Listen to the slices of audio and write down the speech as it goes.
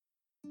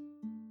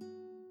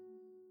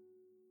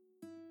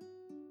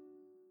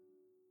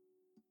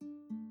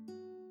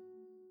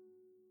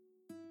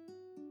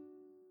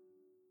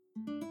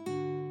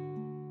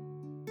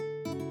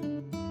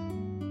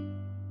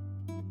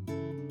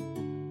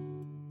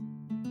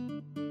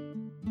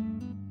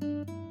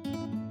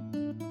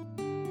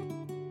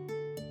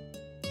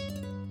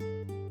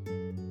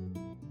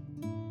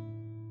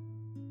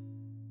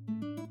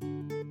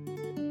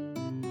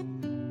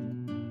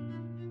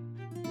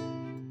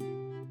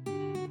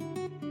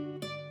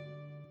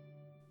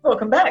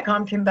Welcome back.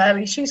 I'm Kim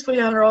Bailey. She's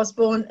Fuliana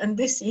Osborne, and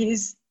this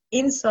is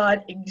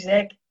Inside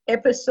Exec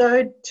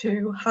episode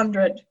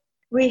 200.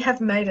 We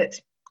have made it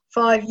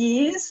 5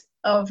 years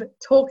of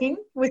talking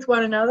with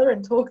one another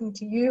and talking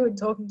to you and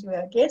talking to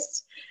our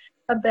guests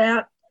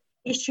about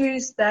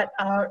issues that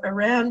are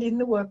around in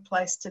the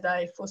workplace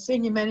today for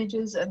senior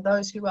managers and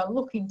those who are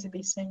looking to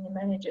be senior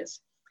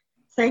managers.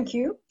 Thank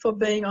you for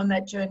being on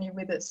that journey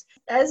with us.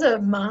 As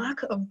a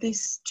mark of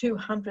this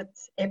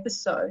 200th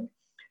episode,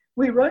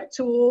 we wrote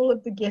to all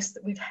of the guests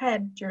that we've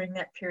had during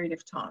that period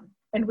of time,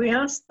 and we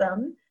asked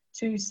them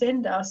to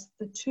send us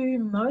the 2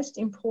 most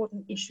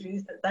important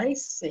issues that they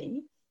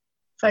see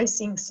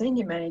facing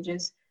senior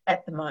managers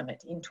at the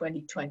moment in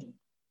 2020.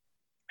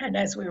 And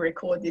as we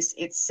record this,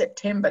 it's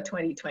September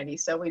 2020.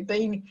 So we've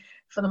been,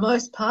 for the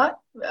most part,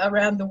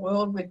 around the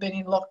world, we've been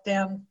in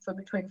lockdown for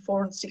between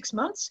 4 and 6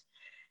 months.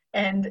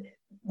 And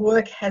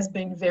work has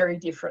been very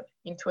different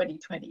in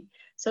 2020.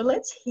 So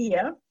let's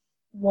hear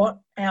what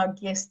our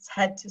guests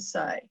had to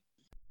say.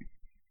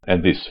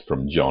 And this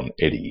from John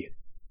Eddy.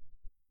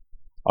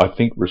 I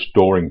think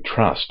restoring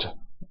trust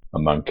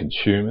among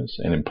consumers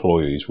and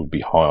employees would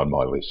be high on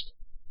my list.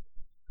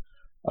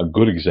 A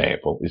good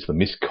example is the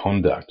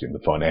misconduct in the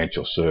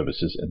financial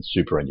services and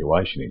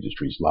superannuation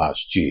industries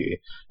last year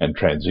and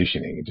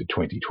transitioning into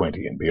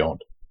 2020 and beyond.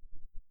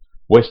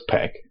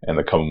 Westpac and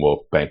the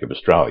Commonwealth Bank of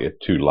Australia,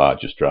 2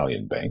 large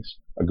Australian banks,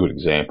 are good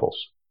examples.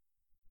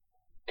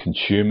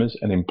 Consumers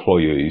and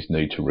employees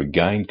need to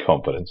regain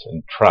confidence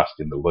and trust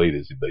in the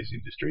leaders in these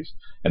industries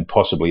and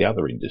possibly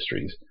other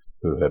industries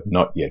who have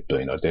not yet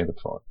been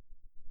identified.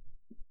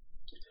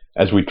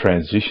 As we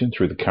transition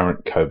through the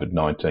current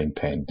COVID-19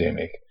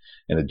 pandemic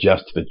and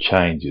adjust to the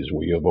changes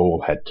we have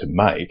all had to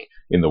make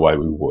in the way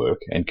we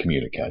work and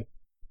communicate,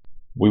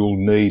 we will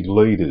need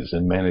leaders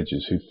and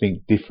managers who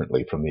think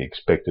differently from the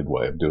expected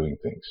way of doing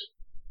things.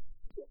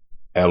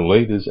 Our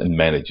leaders and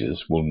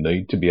managers will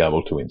need to be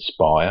able to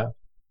inspire,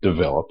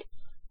 develop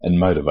and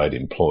motivate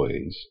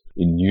employees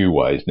in new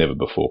ways never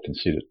before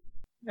considered.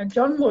 Now,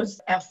 John was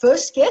our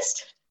first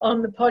guest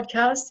on the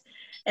podcast,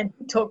 and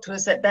he talked to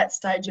us at that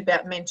stage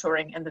about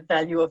mentoring and the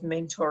value of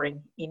mentoring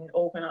in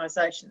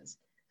organisations.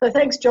 So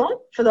thanks, John,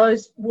 for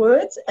those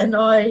words. And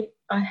I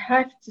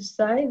have to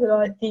say that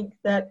I think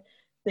that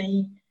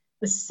the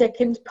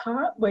second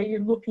part, where you're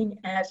looking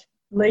at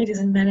leaders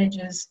and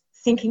managers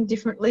thinking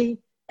differently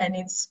and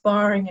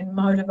inspiring and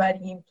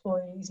motivating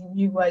employees in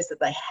new ways that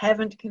they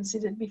haven't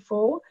considered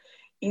before,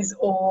 is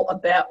all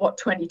about what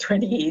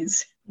 2020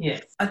 is.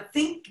 Yes, I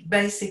think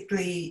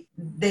basically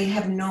they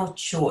have no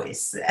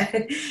choice.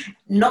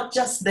 Not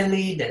just the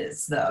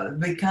leaders, though.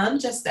 We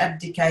can't just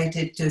abdicate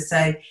it to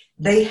say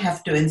they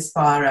have to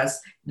inspire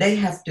us, they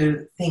have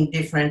to think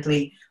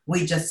differently.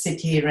 We just sit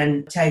here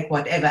and take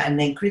whatever and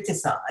then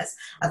criticize.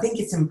 I think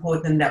it's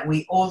important that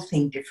we all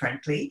think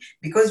differently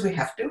because we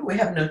have to. We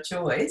have no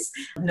choice,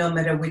 no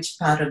matter which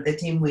part of the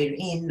team we're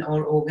in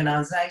or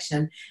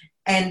organization,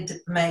 and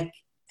make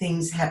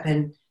things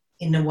happen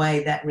in a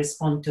way that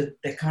respond to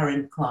the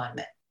current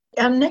climate.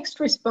 Our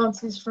next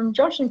response is from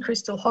Josh and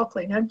Crystal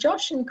Hockley. Now,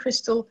 Josh and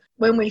Crystal,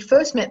 when we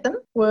first met them,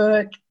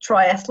 were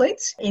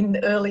triathletes in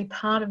the early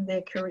part of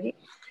their career,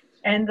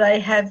 and they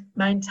have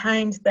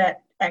maintained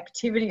that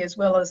activity as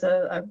well as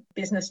a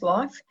business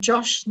life.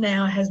 Josh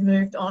now has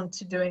moved on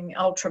to doing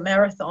ultra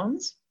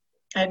marathons,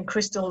 and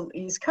Crystal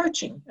is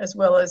coaching as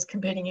well as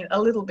competing in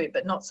a little bit,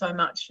 but not so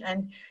much.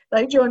 And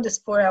they joined us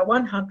for our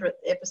 100th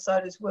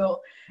episode as well.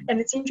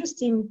 And it's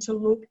interesting to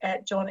look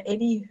at John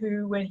Eddy,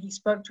 who, when he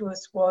spoke to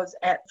us, was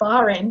at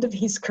far end of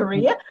his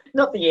career,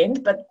 not the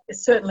end, but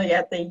certainly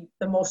at the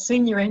more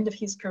senior end of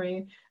his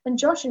career. And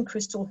Josh and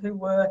Crystal, who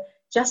were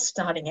just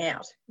starting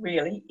out,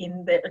 really,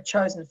 in their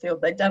chosen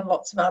field. They'd done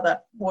lots of other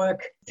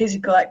work,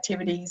 physical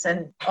activities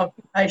and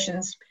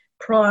occupations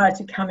prior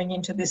to coming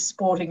into this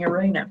sporting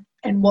arena.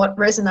 And what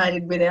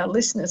resonated with our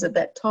listeners at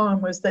that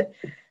time was that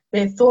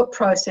their thought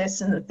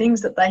process and the things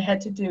that they had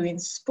to do in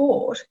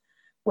sport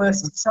were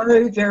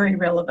so very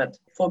relevant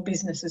for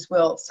business as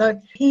well.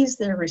 So here's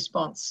their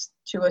response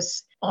to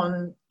us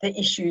on the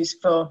issues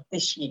for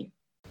this year.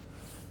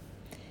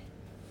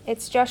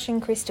 It's Josh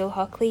and Crystal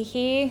Hockley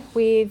here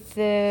with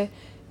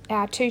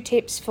our 2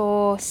 tips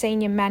for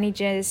senior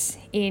managers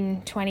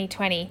in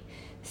 2020.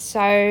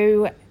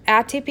 So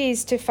our tip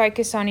is to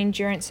focus on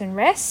endurance and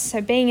rest. So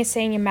being a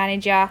senior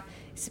manager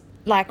is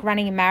like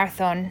running a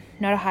marathon,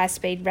 not a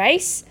high-speed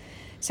race.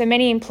 So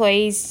many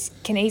employees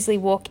can easily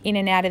walk in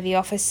and out of the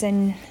office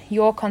and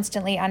you're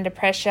constantly under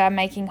pressure,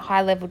 making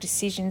high-level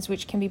decisions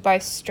which can be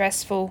both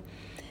stressful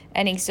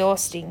and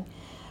exhausting.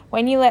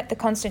 When you let the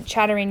constant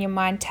chatter in your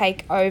mind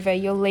take over,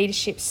 your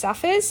leadership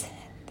suffers.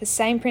 The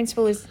same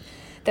principle is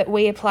that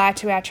we apply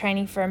to our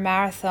training for a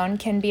marathon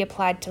can be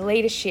applied to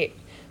leadership,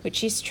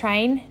 which is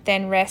train,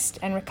 then rest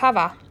and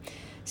recover.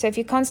 So if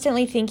you're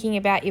constantly thinking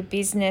about your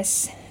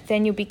business,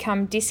 then you'll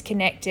become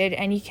disconnected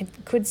and you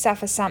could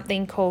suffer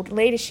something called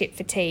leadership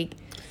fatigue.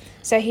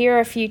 So here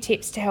are a few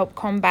tips to help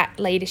combat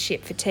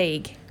leadership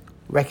fatigue.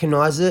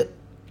 Recognise it.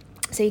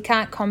 So you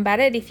can't combat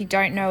it if you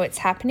don't know it's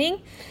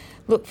happening.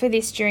 Look for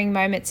this during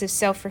moments of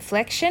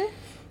self-reflection.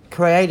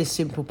 Create a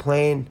simple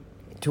plan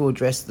to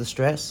address the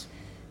stress.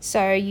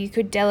 So you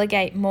could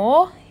delegate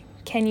more.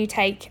 Can you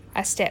take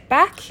a step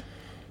back?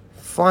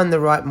 Find the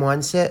right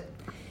mindset.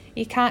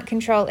 You can't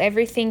control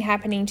everything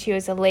happening to you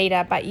as a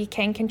leader, but you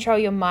can control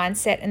your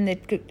mindset and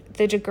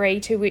the degree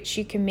to which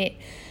you commit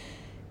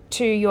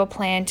to your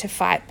plan to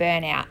fight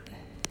burnout.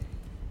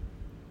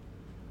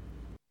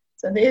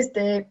 So there's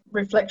their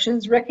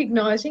reflections,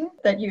 recognising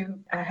that you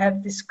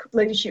have this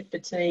leadership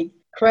fatigue,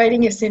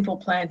 creating a simple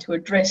plan to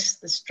address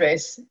the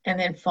stress, and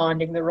then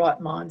finding the right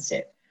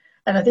mindset.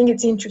 And I think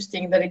it's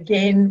interesting that,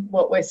 again,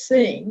 what we're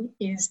seeing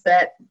is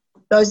that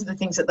those are the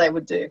things that they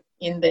would do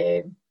in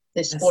their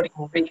sporting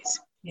careers.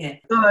 Yeah.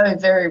 So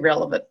very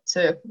relevant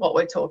to what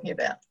we're talking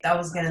about. I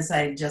was going to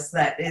say just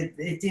that.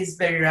 It is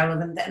very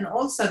relevant. And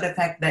also the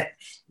fact that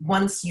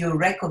once you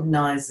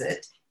recognize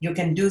it, you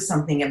can do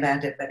something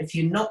about it. But if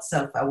you're not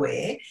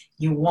self-aware,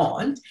 you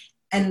won't.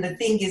 And the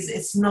thing is,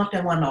 it's not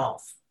a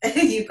one-off.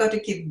 You've got to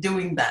keep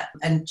doing that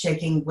and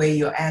checking where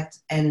you're at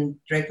and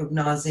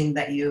recognizing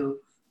that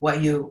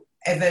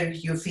whatever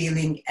you're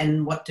feeling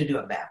and what to do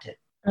about it.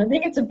 I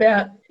think it's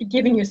about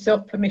giving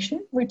yourself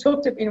permission. We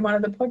talked in one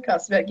of the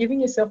podcasts about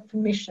giving yourself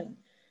permission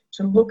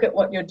to look at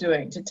what you're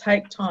doing, to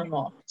take time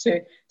off,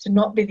 to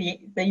not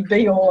be the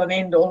be-all and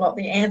end-all, not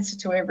the answer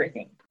to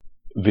everything.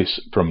 This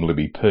from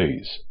Libby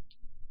Pease.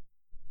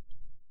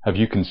 Have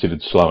you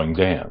considered slowing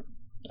down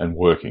and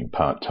working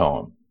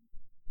part-time?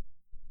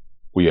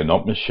 We are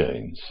not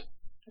machines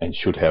and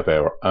should have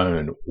our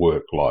own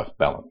work-life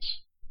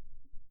balance.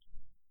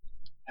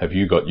 Have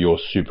you got your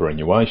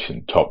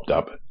superannuation topped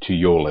up to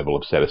your level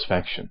of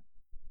satisfaction?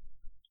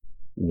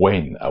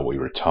 When are we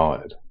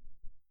retired?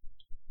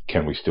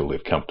 Can we still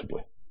live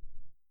comfortably?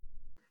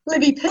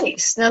 Libby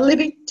Pease. Now,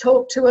 Libby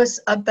talked to us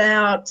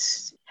about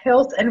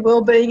health and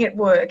wellbeing at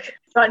work.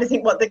 Trying to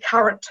think what the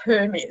current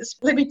term is.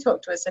 Libby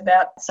talked to us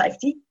about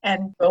safety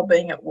and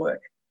wellbeing at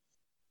work.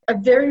 A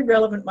very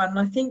relevant one.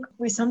 I think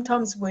in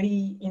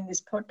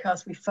this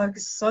podcast, we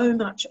focus so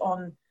much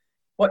on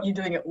what you're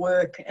doing at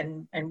work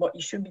and what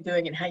you should be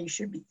doing and how you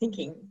should be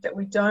thinking, that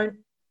we don't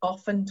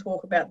often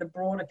talk about the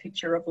broader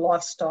picture of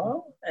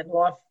lifestyle and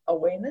life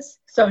awareness.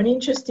 So an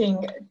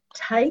interesting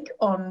take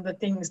on the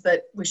things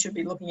that we should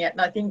be looking at.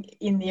 And I think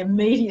in the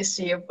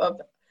immediacy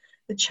of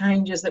the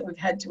changes that we've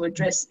had to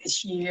address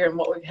this year and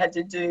what we've had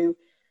to do,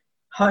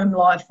 home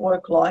life,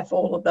 work life,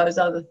 all of those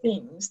other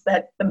things,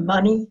 that the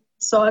money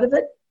side of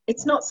it,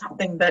 it's not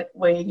something that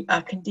we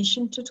are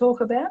conditioned to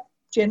talk about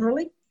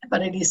generally,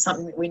 but it is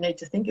something that we need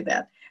to think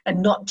about, and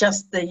not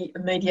just the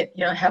immediate,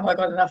 have I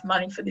got enough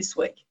money for this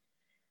week?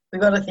 We've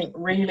got to think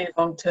really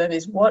long term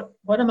is what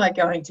am I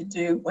going to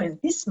do when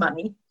this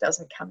money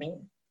doesn't come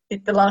in?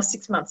 If the last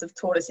 6 months have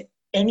taught us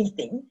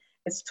anything,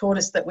 it's taught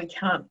us that we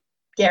can't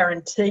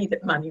guarantee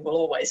that money will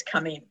always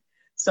come in.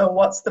 So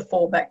what's the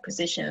fallback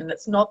position? And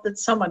it's not that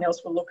someone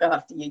else will look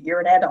after you.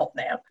 You're an adult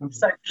now. Mm-hmm.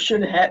 So you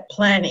should have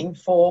planning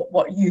for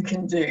what you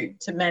can do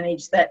to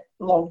manage that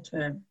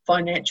long-term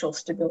financial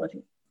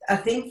stability. I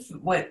think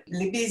what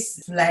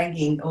Libby's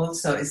flagging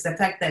also is the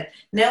fact that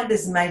now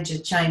there's major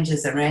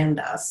changes around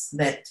us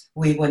that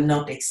we were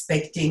not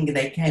expecting.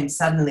 They came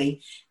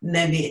suddenly.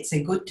 Maybe it's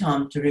a good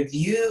time to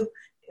review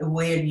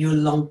where you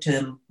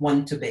long-term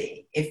want to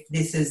be. If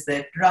this is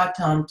the right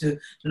time to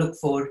look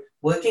for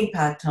working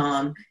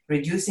part-time,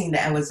 reducing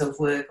the hours of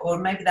work, or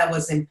maybe that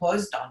was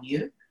imposed on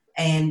you.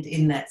 And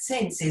in that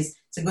sense,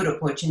 it's a good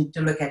opportunity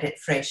to look at it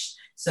fresh.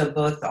 So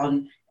both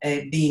on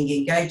being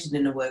engaged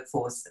in the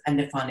workforce and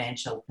the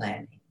financial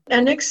planning.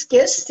 Our next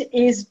guest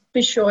is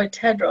Bishoy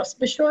Tadros.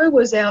 Bishoy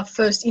was our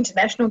first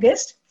international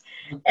guest,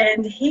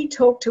 and he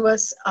talked to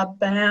us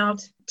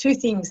about two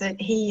things: that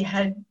he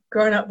had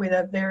grown up with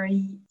a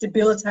very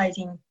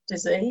debilitating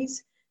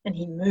disease, and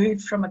he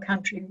moved from a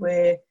country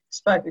where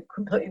spoke a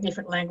completely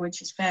different language.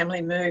 His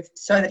family moved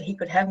so that he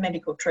could have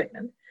medical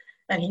treatment,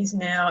 and he's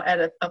now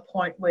at a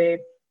point where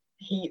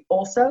he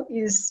also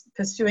is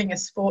pursuing a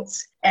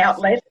sports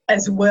outlet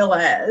as well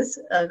as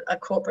a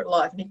corporate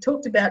life. And he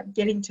talked about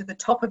getting to the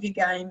top of your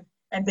game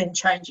and then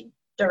changing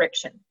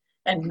direction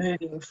and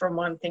moving from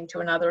one thing to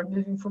another, and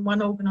moving from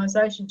one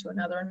organisation to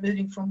another, and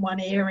moving from one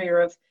area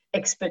of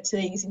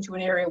expertise into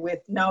an area with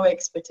no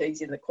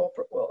expertise in the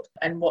corporate world,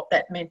 and what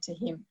that meant to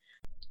him.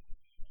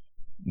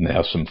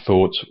 Now some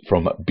thoughts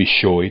from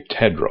Bishoy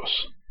Tadros.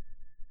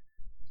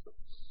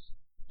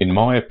 In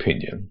my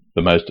opinion,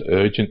 the most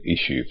urgent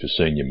issue for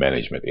senior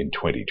management in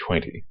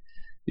 2020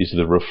 is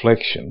the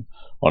reflection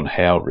on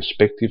how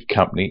respective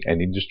company and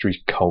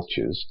industry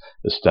cultures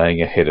are staying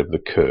ahead of the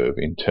curve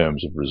in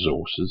terms of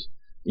resources,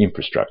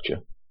 infrastructure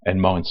and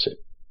mindset.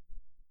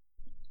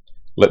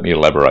 Let me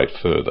elaborate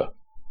further.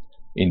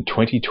 In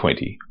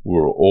 2020, we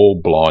were all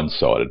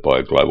blindsided by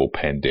a global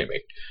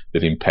pandemic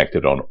that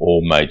impacted on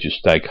all major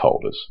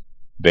stakeholders,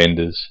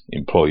 vendors,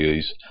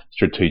 employees,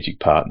 strategic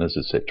partners,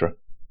 etc.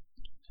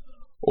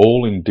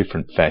 All in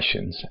different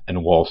fashions,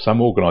 and while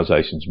some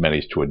organisations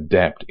managed to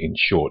adapt in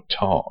short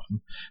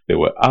time, there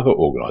were other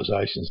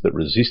organisations that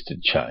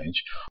resisted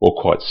change or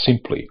quite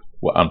simply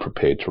were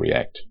unprepared to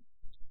react.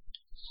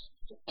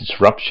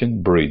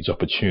 Disruption breeds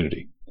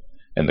opportunity,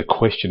 and the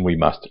question we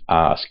must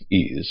ask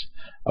is,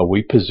 are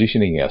we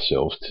positioning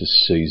ourselves to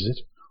seize it,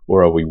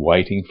 or are we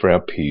waiting for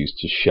our peers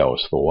to show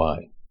us the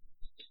way?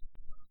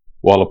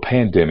 While a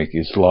pandemic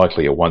is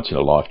likely a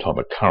once-in-a-lifetime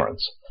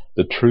occurrence,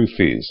 the truth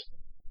is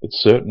that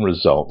certain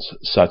results,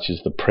 such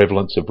as the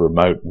prevalence of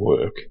remote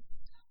work,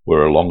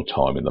 were a long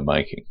time in the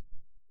making.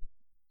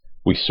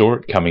 We saw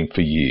it coming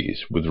for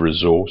years, with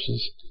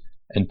resources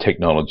and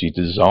technology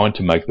designed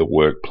to make the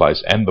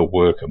workplace and the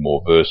worker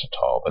more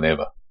versatile than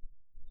ever.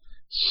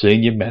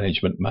 Senior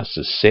management must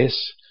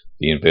assess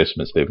the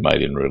investments they've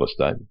made in real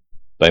estate.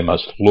 They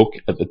must look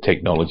at the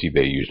technology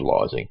they're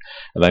utilising,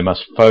 and they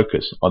must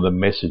focus on the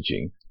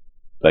messaging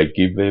they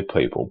give their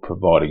people,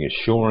 providing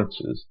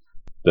assurances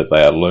that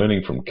they are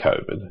learning from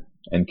COVID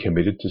and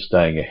committed to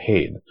staying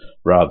ahead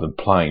rather than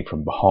playing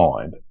from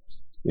behind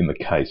in the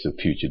case of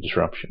future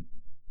disruption.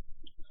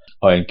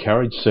 I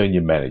encourage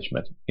senior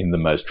management in the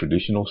most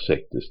traditional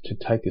sectors to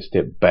take a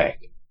step back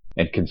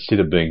and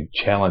consider being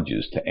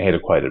challengers to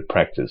antiquated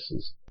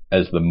practices,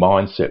 as the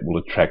mindset will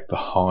attract the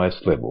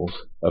highest levels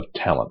of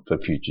talent for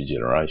future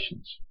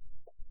generations.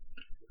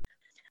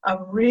 A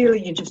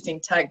really interesting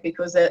take,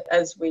 because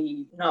as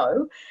we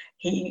know,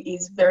 he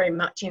is very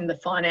much in the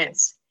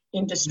finance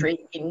industry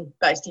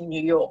based in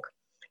New York.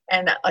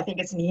 And I think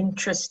it's an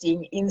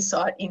interesting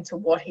insight into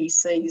what he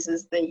sees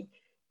as the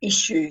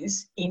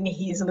issues in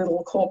his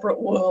little corporate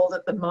world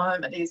at the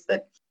moment, is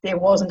that there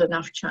wasn't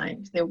enough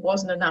change, there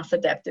wasn't enough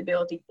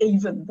adaptability,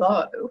 even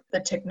though the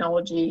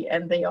technology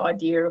and the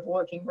idea of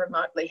working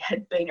remotely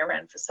had been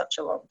around for such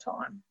a long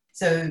time.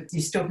 So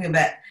he's talking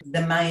about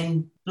the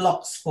main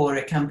blocks for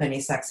a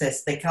company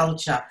success: the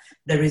culture,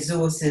 the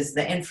resources,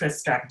 the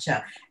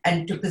infrastructure,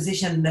 and to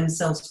position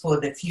themselves for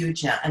the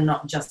future and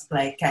not just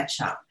play catch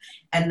up.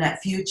 And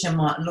that future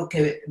might look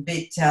a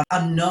bit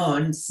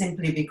unknown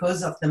simply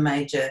because of the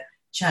major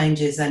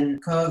changes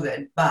and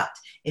COVID, but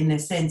in a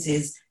sense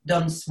is,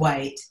 don't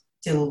wait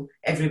till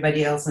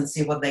everybody else and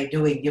see what they're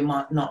doing. You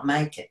might not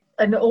make it.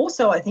 And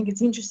also I think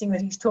it's interesting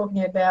that he's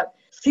talking about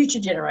future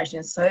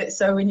generations.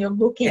 So when you're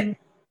looking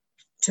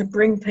to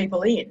bring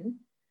people in,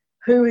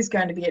 who is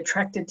going to be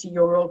attracted to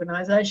your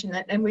organisation?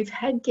 And we've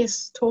had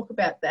guests talk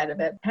about that,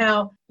 about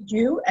how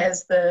you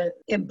as the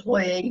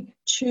employee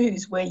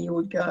choose where you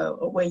would go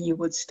or where you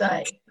would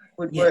stay,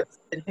 would work,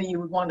 and who you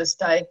would want to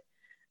stay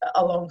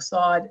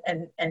alongside,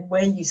 and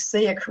where you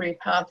see a career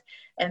path.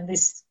 And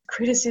this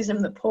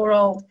criticism that poor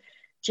old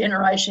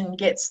generation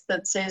gets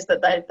that says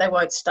that they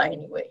won't stay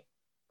anywhere.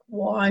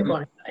 Why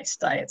won't they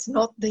stay? It's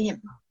not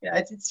them.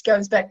 It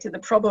goes back to the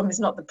problem is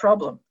not the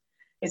problem.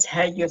 It's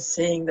how you're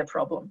seeing the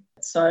problem.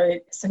 So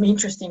some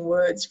interesting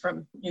words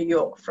from New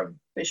York, from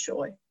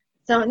Bishoy.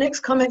 So our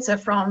next comments are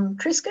from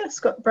Triska,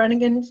 Scott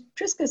Brannigan.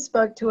 Triska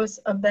spoke to us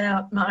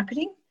about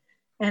marketing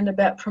and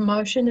about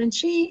promotion, and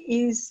she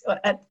is,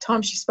 at the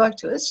time she spoke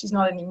to us, she's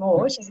not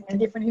anymore, she's in a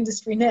different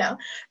industry now,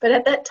 but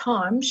at that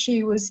time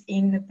she was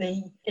in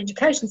the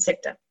education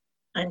sector,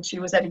 and she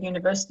was at a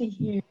university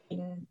here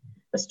in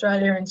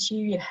Australia, and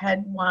she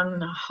had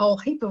won a whole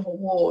heap of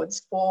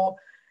awards for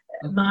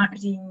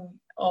marketing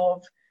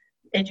of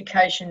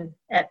education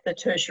at the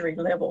tertiary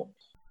level.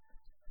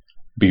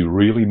 Be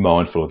really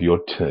mindful of your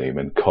team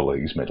and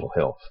colleagues' mental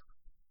health.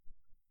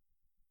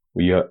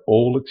 We are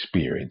all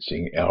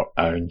experiencing our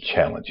own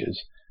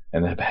challenges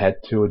and have had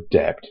to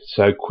adapt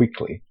so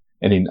quickly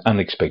and in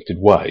unexpected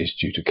ways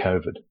due to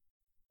COVID.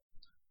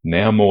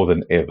 Now more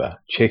than ever,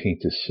 checking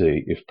to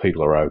see if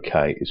people are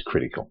okay is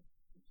critical.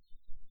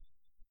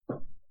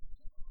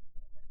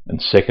 And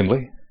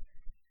secondly,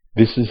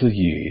 this is a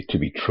year to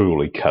be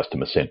truly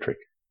customer-centric.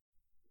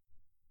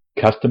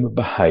 Customer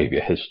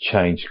behaviour has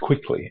changed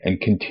quickly and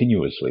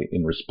continuously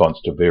in response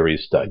to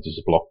various stages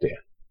of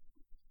lockdown.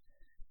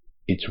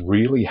 It's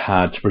really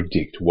hard to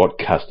predict what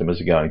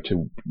customers are going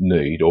to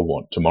need or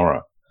want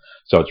tomorrow.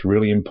 So it's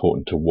really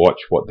important to watch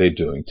what they're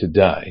doing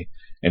today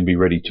and be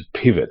ready to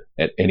pivot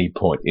at any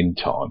point in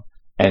time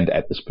and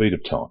at the speed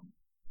of time.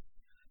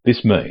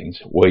 This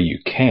means, where you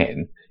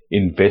can,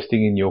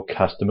 investing in your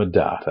customer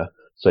data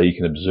so you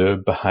can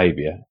observe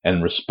behaviour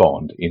and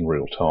respond in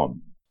real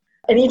time.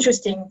 An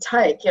interesting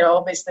take,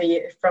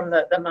 obviously from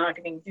the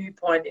marketing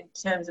viewpoint in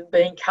terms of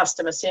being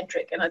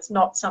customer-centric, and it's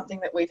not something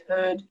that we've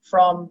heard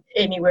from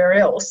anywhere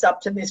else up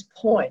to this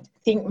point. I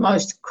think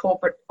most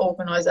corporate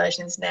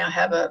organisations now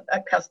have a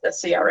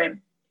CRM,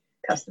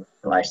 customer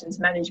relations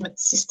management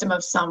system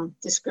of some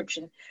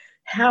description.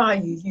 How are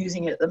you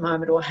using it at the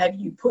moment, or have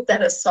you put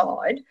that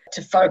aside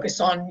to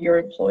focus on your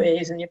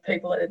employees and your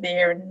people that are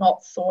there and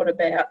not thought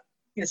about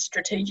the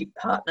strategic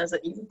partners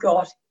that you've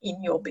got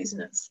in your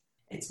business?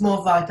 It's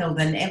more vital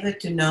than ever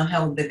to know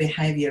how the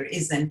behaviour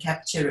is and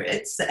capture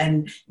it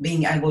and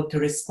being able to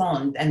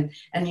respond.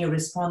 And your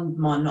response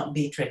might not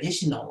be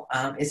traditional,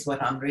 is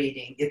what I'm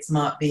reading. It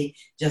might be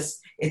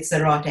just, it's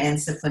the right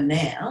answer for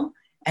now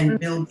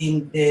and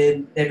building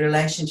the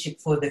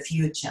relationship for the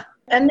future.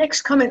 Our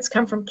next comments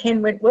come from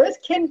Ken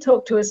Wentworth. Ken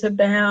talked to us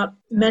about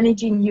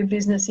managing your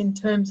business in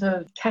terms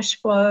of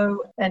cash flow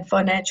and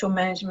financial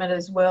management,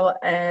 as well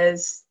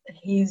as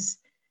his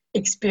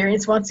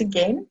experience. Once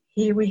again,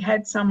 here we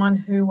had someone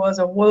who was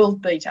a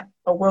world beater,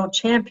 a world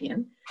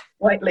champion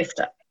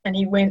weightlifter. And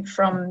he went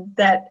from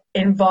that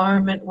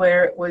environment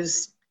where it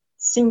was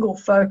single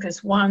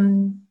focus,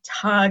 one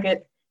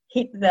target,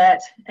 hit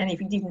that, and if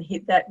he didn't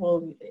hit that,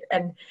 well,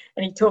 and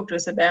he talked to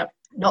us about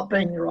not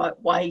being the right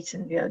weight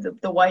and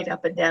the weight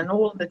up and down,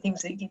 all of the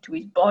things that he did to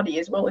his body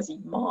as well as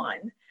his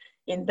mind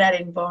in that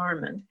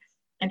environment,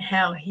 and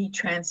how he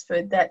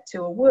transferred that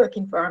to a work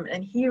environment.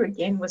 And here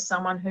again was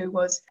someone who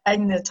was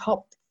in the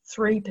top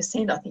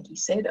 3%, I think he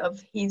said,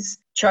 of his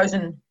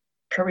chosen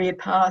career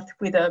path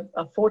with a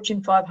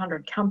Fortune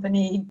 500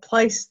 company,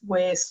 place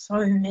where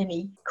so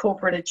many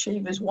corporate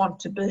achievers want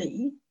to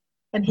be.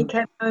 And he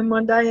came home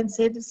one day and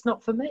said, it's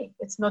not for me.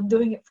 It's not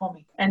doing it for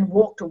me. And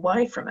walked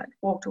away from it,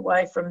 walked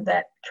away from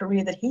that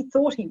career that he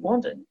thought he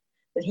wanted,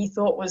 that he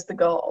thought was the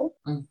goal,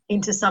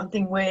 into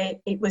something where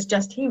it was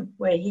just him,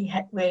 where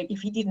if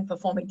he didn't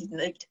perform, he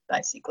didn't eat,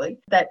 basically.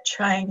 That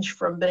change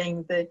from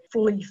being the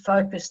fully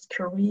focused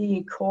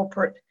career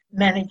corporate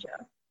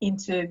manager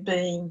into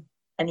being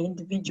an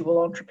individual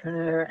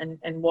entrepreneur,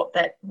 and what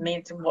that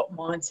meant and what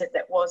mindset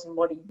that was and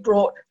what he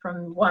brought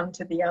from one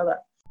to the other.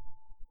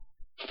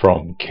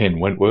 From Ken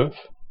Wentworth,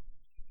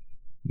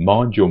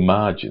 mind your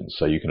margins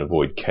so you can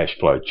avoid cash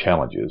flow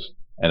challenges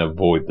and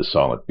avoid the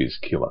silent biz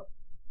killer.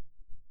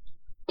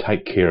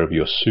 Take care of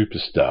your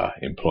superstar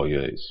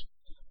employees.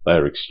 They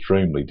are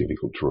extremely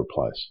difficult to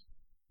replace.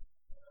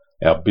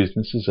 Our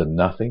businesses are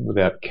nothing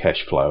without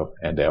cash flow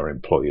and our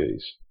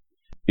employees.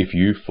 If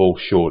you fall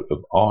short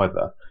of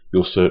either,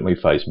 you'll certainly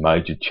face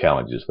major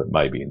challenges that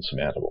may be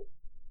insurmountable.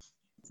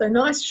 So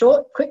nice,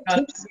 short, quick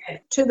tips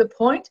to the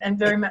point, and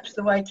very much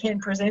the way Ken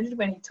presented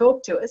when he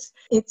talked to us.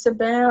 It's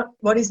about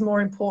what is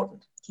more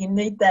important. You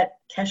need that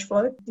cash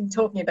flow. In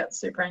talking about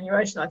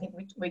superannuation, I think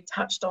we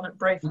touched on it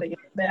briefly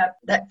about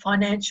that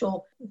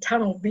financial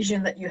tunnel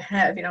vision that you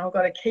have. I've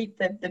got to keep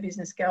the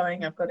business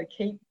going. I've got to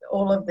keep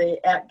all of the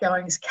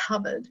outgoings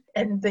covered,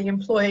 and the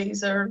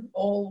employees are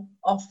all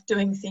off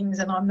doing things,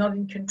 and I'm not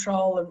in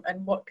control,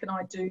 and what can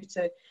I do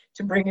to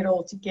bring it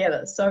all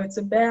together? So it's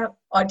about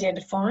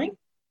identifying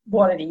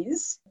what it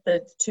is,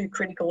 the two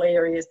critical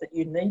areas that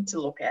you need to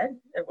look at,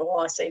 well,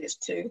 I see it as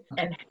two,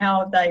 and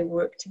how they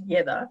work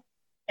together,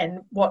 and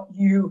what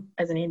you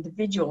as an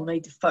individual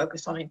need to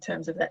focus on in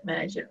terms of that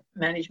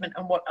management,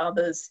 and what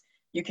others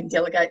you can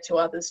delegate to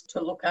others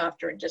to look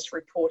after and just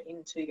report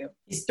into you.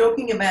 He's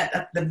talking about,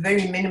 at the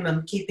very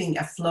minimum, keeping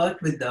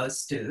afloat with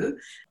those two.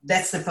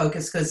 That's the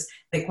focus, because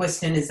the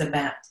question is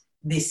about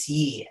this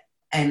year.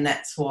 And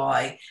that's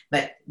why,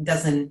 but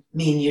doesn't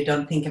mean you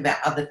don't think about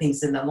other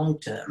things in the long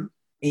term.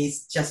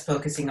 He's just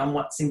focusing on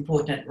what's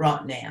important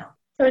right now.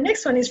 So our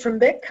next one is from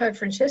Beck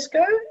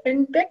Co-Francesco,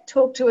 and Beck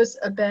talked to us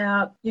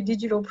about your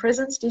digital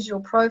presence,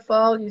 digital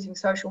profile, using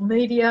social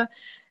media,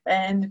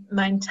 and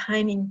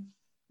maintaining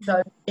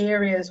those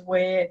areas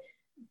where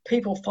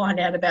people find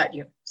out about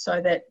you,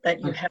 so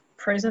that you have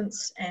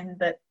presence and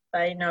that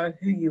they know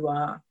who you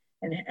are,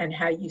 and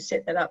how you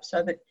set that up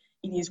so that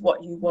it is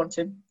what you want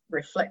to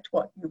reflect,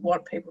 what you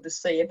want people to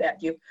see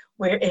about you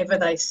wherever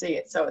they see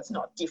it, so it's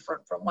not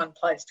different from one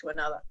place to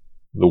another.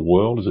 The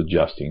world is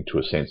adjusting to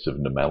a sense of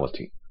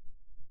normality,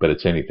 but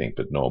it's anything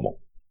but normal.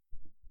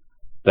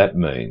 That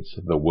means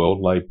the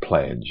well-laid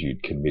plans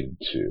you'd committed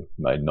to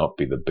may not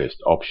be the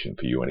best option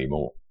for you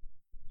anymore.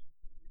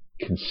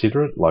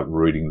 Consider it like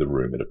reading the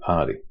room at a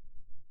party.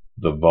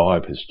 The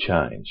vibe has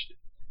changed,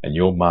 and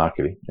your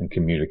marketing and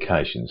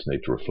communications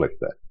need to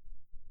reflect that.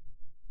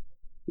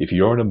 If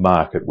you're in a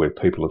market where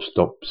people have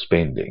stopped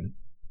spending,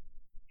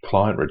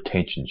 client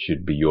retention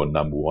should be your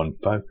number one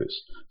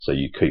focus, so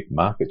you keep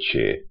market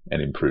share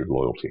and improve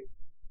loyalty.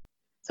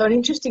 So an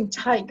interesting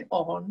take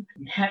on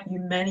how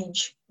you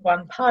manage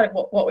one part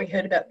of what we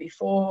heard about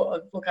before,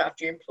 of look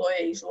after your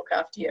employees, look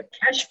after your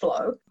cash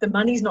flow. The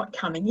money's not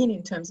coming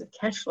in terms of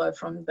cash flow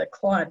from the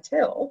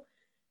clientele.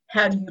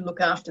 How do you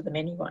look after them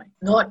anyway?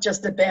 Not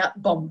just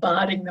about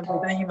bombarding them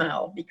with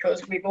email,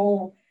 because we've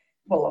all,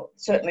 well,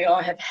 certainly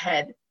I have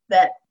had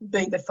that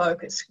be the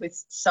focus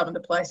with some of the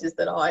places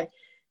that I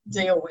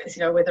deal with,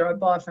 whether I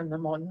buy from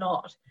them or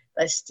not.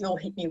 They still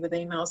hit me with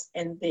emails,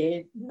 and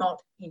they're not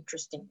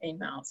interesting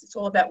emails. It's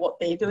all about what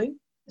they're doing.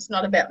 It's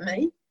not about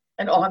me,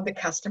 and I'm the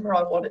customer.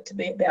 I want it to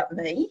be about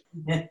me.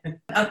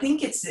 I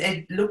think it's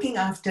looking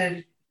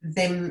after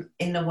them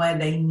in the way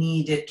they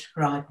need it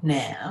right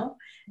now,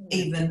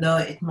 even though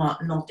it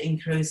might not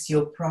increase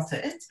your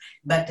profit,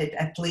 but it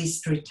at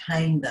least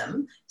retain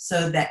them,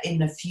 so that in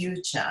the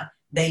future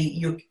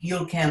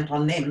you'll count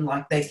on them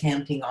like they're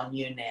counting on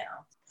you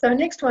now. So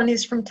next one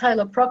is from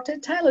Taylor Proctor.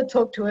 Taylor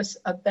talked to us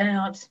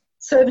about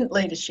servant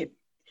leadership.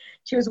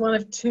 She was one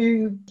of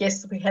two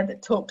guests that we had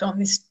that talked on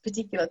this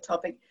particular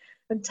topic.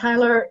 And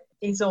Taylor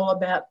is all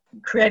about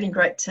creating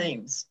great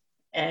teams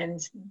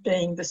and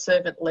being the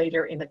servant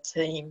leader in a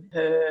team.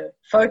 Her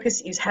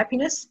focus is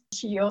happiness.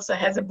 She also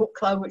has a book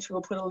club, which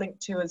we'll put a link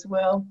to as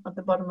well at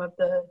the bottom of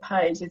the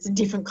page. It's a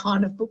different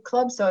kind of book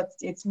club, so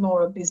it's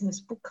more a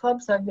business book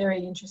club. So a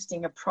very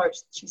interesting approach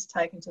that she's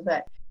taken to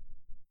that.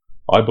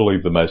 I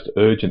believe the most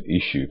urgent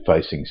issue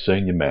facing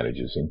senior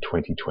managers in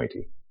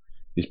 2020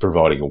 is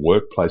providing a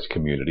workplace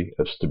community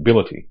of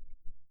stability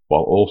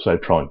while also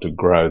trying to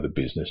grow the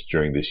business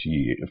during this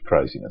year of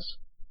craziness.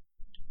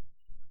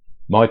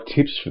 My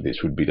tips for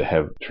this would be to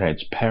have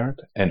transparent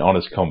and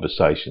honest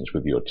conversations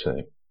with your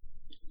team,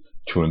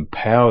 to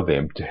empower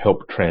them to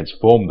help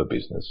transform the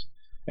business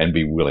and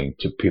be willing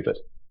to pivot.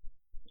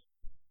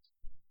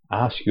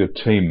 Ask your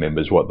team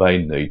members what they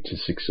need to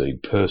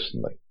succeed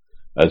personally,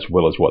 as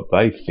well as what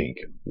they think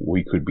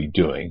we could be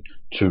doing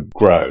to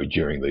grow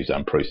during these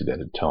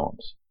unprecedented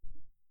times.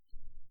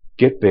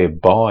 Get their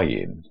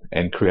buy-in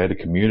and create a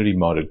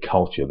community-minded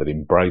culture that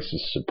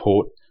embraces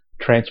support,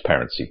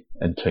 transparency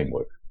and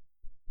teamwork.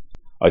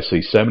 I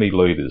see so many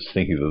leaders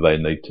thinking that they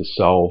need to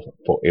solve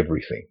for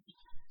everything,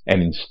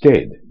 and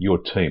instead your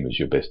team is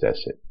your best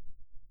asset.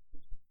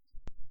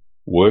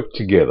 Work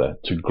together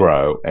to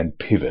grow and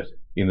pivot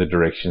in the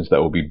directions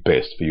that will be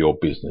best for your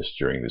business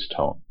during this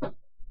time.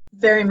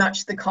 Very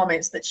much the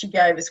comments that she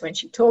gave us when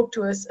she talked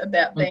to us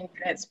about being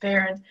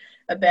transparent,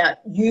 about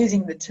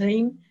using the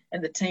team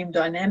and the team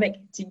dynamic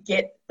to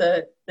get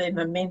the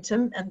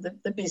momentum and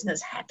the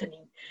business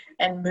happening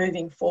and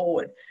moving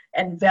forward,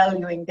 and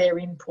valuing their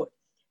input.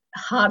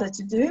 Harder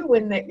to do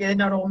when they're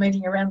not all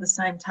meeting around the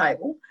same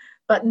table,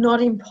 but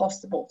not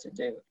impossible to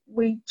do.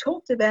 We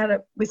talked about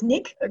it with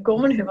Nick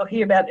Gorman, who we'll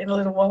hear about in a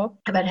little while,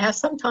 about how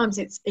sometimes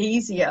it's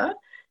easier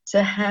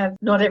to have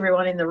not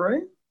everyone in the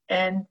room,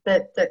 and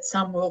that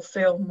some will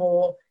feel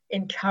more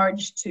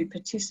encouraged to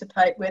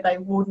participate where they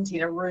wouldn't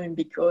in a room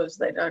because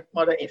they don't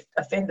want to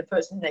offend the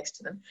person next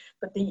to them.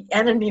 But the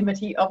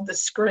anonymity of the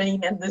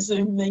screen and the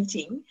Zoom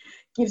meeting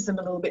gives them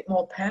a little bit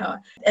more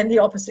power. And the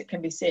opposite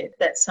can be said,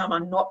 that some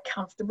are not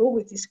comfortable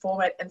with this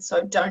format and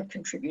so don't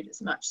contribute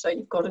as much. So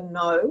you've got to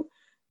know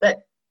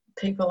that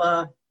people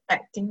are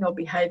acting or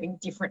behaving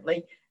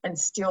differently and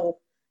still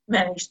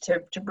manage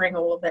to bring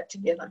all of that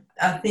together.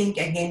 I think,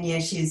 again, yeah,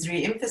 she's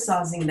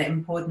re-emphasising the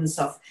importance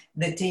of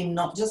the team,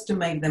 not just to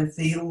make them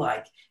feel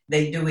like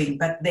they're doing,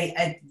 but they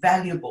add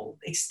valuable,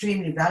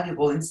 extremely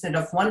valuable. Instead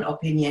of one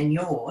opinion,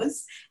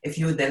 yours, if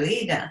you're the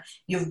leader,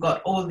 you've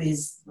got all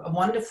these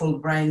wonderful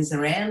brains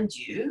around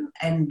you,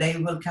 and they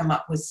will come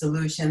up with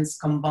solutions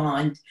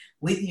combined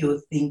with your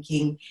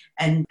thinking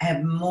and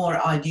have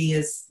more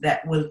ideas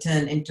that will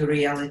turn into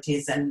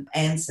realities and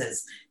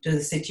answers to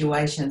the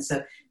situation.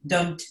 So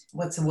don't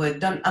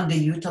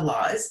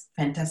underutilize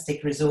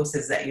fantastic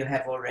resources that you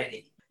have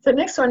already. The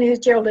next one is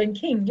Geraldine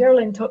King.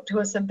 Geraldine talked to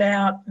us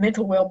about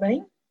mental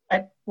wellbeing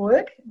at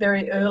work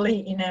very early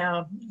in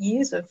our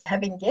years of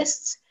having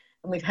guests,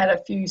 and we've had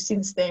a few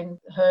since then.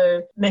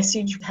 Her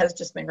message has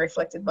just been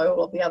reflected by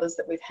all of the others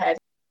that we've had.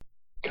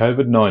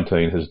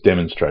 COVID-19 has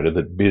demonstrated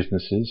that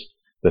businesses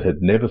that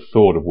had never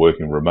thought of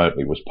working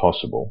remotely was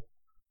possible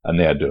are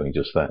now doing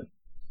just that.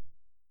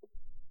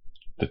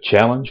 The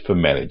challenge for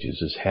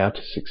managers is how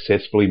to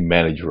successfully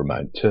manage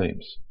remote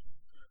teams,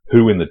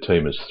 who in the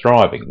team is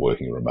thriving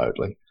working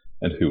remotely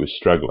and who is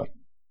struggling.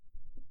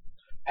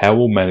 How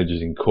will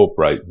managers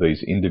incorporate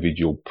these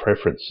individual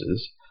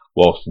preferences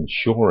whilst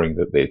ensuring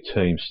that their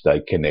teams stay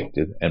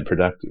connected and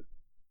productive?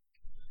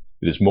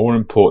 It is more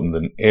important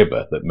than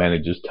ever that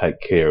managers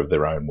take care of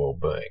their own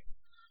well-being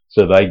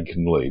so they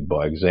can lead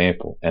by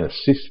example and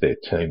assist their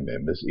team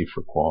members if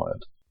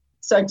required.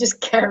 So just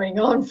carrying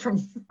on from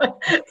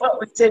what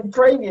was said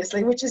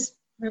previously, which is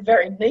a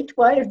very neat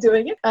way of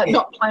doing it,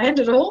 not planned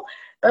at all.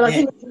 But I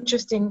think it's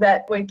interesting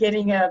that we're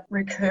getting a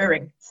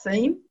recurring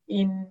theme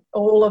in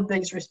all of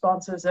these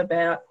responses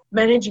about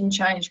managing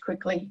change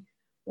quickly,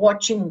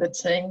 watching the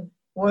team,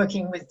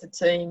 working with the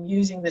team,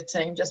 using the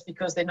team. Just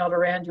because they're not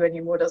around you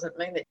anymore doesn't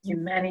mean that you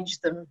manage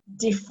them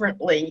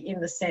differently in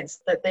the sense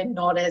that they're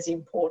not as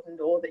important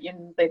or that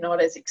they're not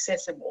as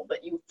accessible,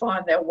 that you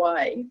find their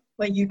way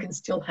where you can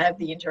still have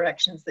the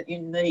interactions that you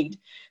need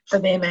for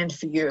them and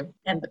for you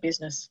and the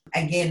business.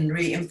 Again,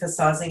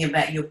 re-emphasising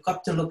about you've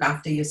got to look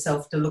after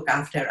yourself to look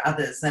after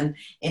others. And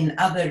in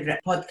other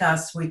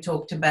podcasts we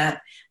talked about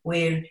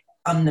where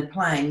on the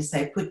plane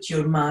say put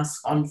your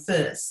mask on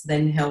first,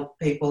 then help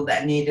people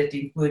that need it,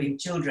 including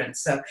children.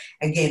 So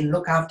again,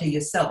 look after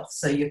yourself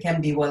so you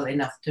can be well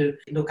enough to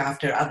look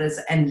after others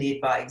and lead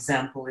by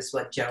example is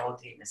what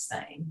Geraldine is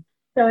saying.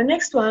 So the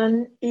next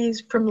one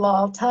is from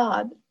Lyle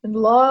Tard, and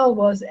Lyle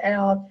was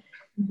our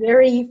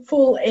very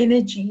full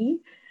energy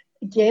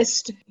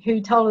guest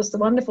who told us the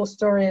wonderful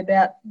story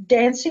about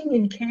dancing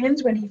in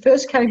Cairns when he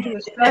first came to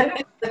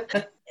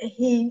Australia.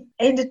 He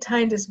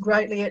entertained us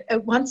greatly.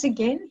 Once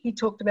again, he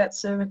talked about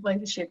servant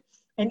leadership.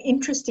 And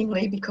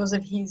interestingly, because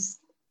of his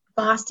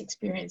vast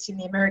experience in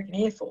the American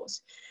Air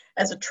Force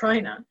as a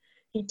trainer,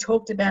 he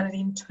talked about it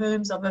in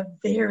terms of a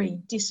very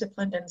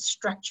disciplined and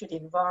structured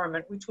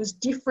environment, which was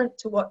different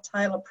to what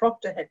Taylor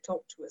Proctor had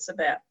talked to us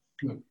about.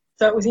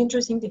 So it was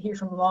interesting to hear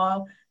from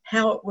Lyle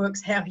how it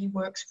works, how he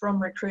works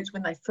from recruits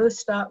when they first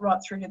start right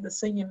through to the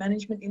senior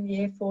management in the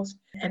Air Force,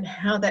 and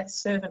how that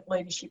servant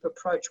leadership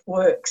approach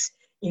works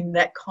in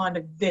that kind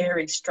of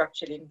very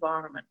structured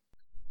environment.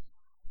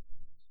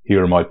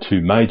 Here are my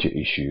two major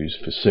issues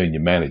for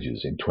senior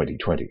managers in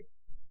 2020.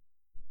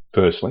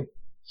 Firstly,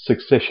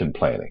 succession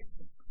planning.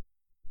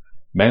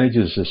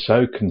 Managers are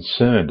so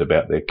concerned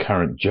about their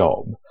current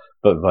job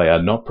that they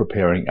are not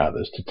preparing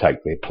others to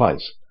take their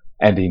place,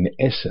 and in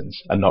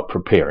essence are not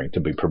preparing to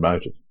be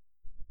promoted.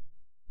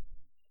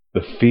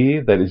 The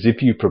fear that is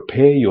if you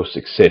prepare your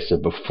successor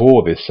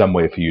before there's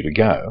somewhere for you to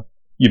go,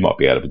 you might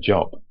be out of a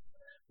job,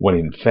 when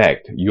in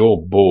fact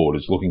your board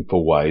is looking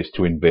for ways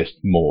to invest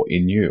more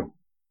in you.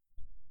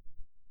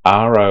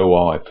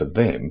 ROI for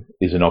them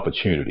is an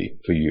opportunity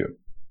for you.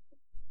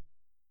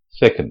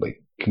 Secondly,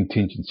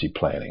 contingency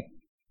planning.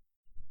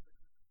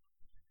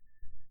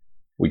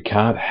 We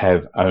can't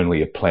have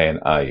only a plan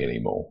A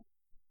anymore.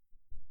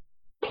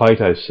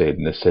 Plato said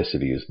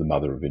necessity is the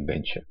mother of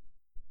invention.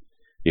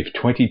 If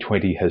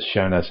 2020 has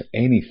shown us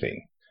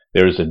anything,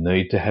 there is a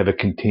need to have a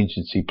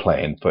contingency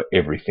plan for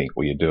everything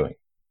we are doing.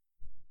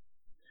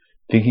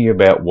 Thinking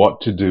about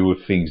what to do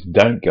if things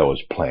don't go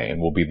as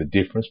planned will be the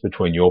difference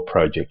between your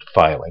project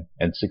failing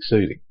and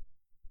succeeding.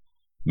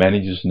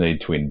 Managers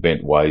need to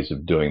invent ways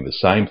of doing the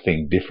same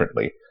thing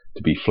differently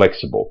to be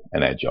flexible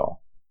and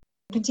agile.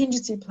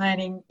 Contingency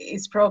planning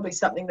is probably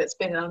something that's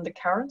been an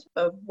undercurrent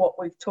of what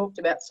we've talked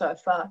about so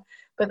far.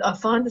 But I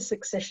find the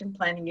succession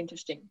planning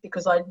interesting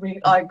because I agree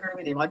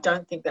with him. I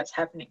don't think that's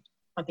happening.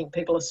 I think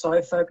people are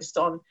so focused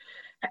on,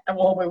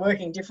 well, we're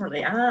working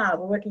differently. We're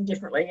working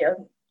differently.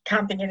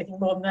 Can't think anything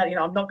more than that.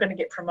 I'm not going to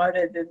get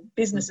promoted. The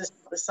business is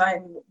the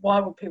same. Why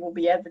would people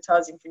be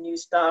advertising for new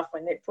staff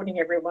when they're putting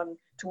everyone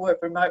to work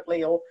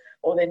remotely or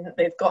then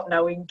they've got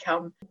no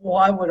income?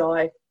 Why would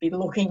I be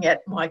looking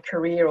at my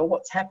career or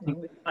what's happening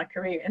with my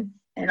career?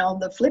 And on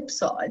the flip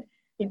side,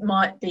 it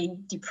might be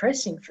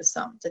depressing for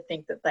some to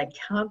think that they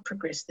can't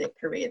progress their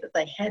career, that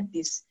they had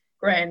this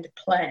grand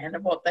plan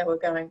of what they were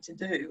going to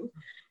do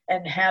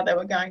and how they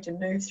were going to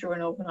move through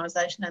an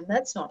organisation, and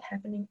that's not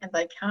happening and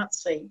they can't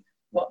see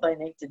what they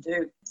need to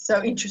do.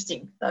 So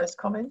interesting, those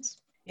comments.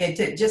 Yeah,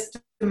 just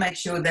to make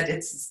sure that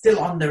it's still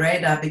on the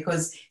radar,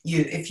 because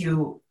if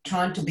you're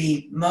trying to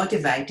be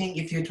motivating,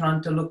 if you're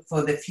trying to look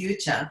for the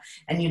future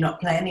and you're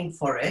not planning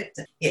for it,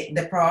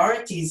 the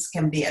priorities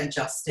can be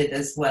adjusted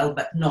as well,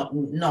 but not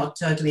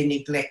totally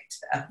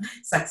neglect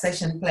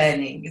succession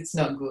planning. It's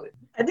not good.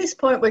 At this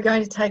point, we're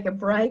going to take a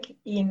break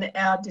in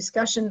our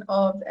discussion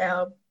of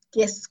our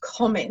guests'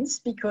 comments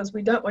because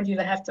we don't want you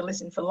to have to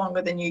listen for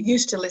longer than you're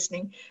used to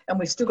listening, and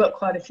we've still got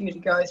quite a few to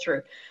go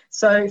through.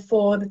 So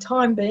for the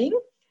time being,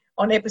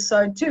 on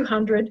episode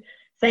 200,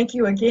 thank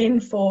you again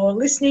for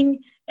listening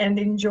and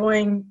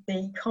enjoying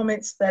the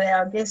comments that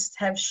our guests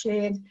have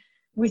shared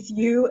with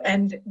you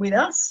and with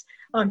us.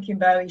 I'm Kim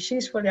Bailey,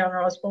 she's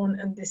Juliana Osborne,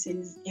 and this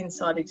is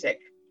Inside Exec.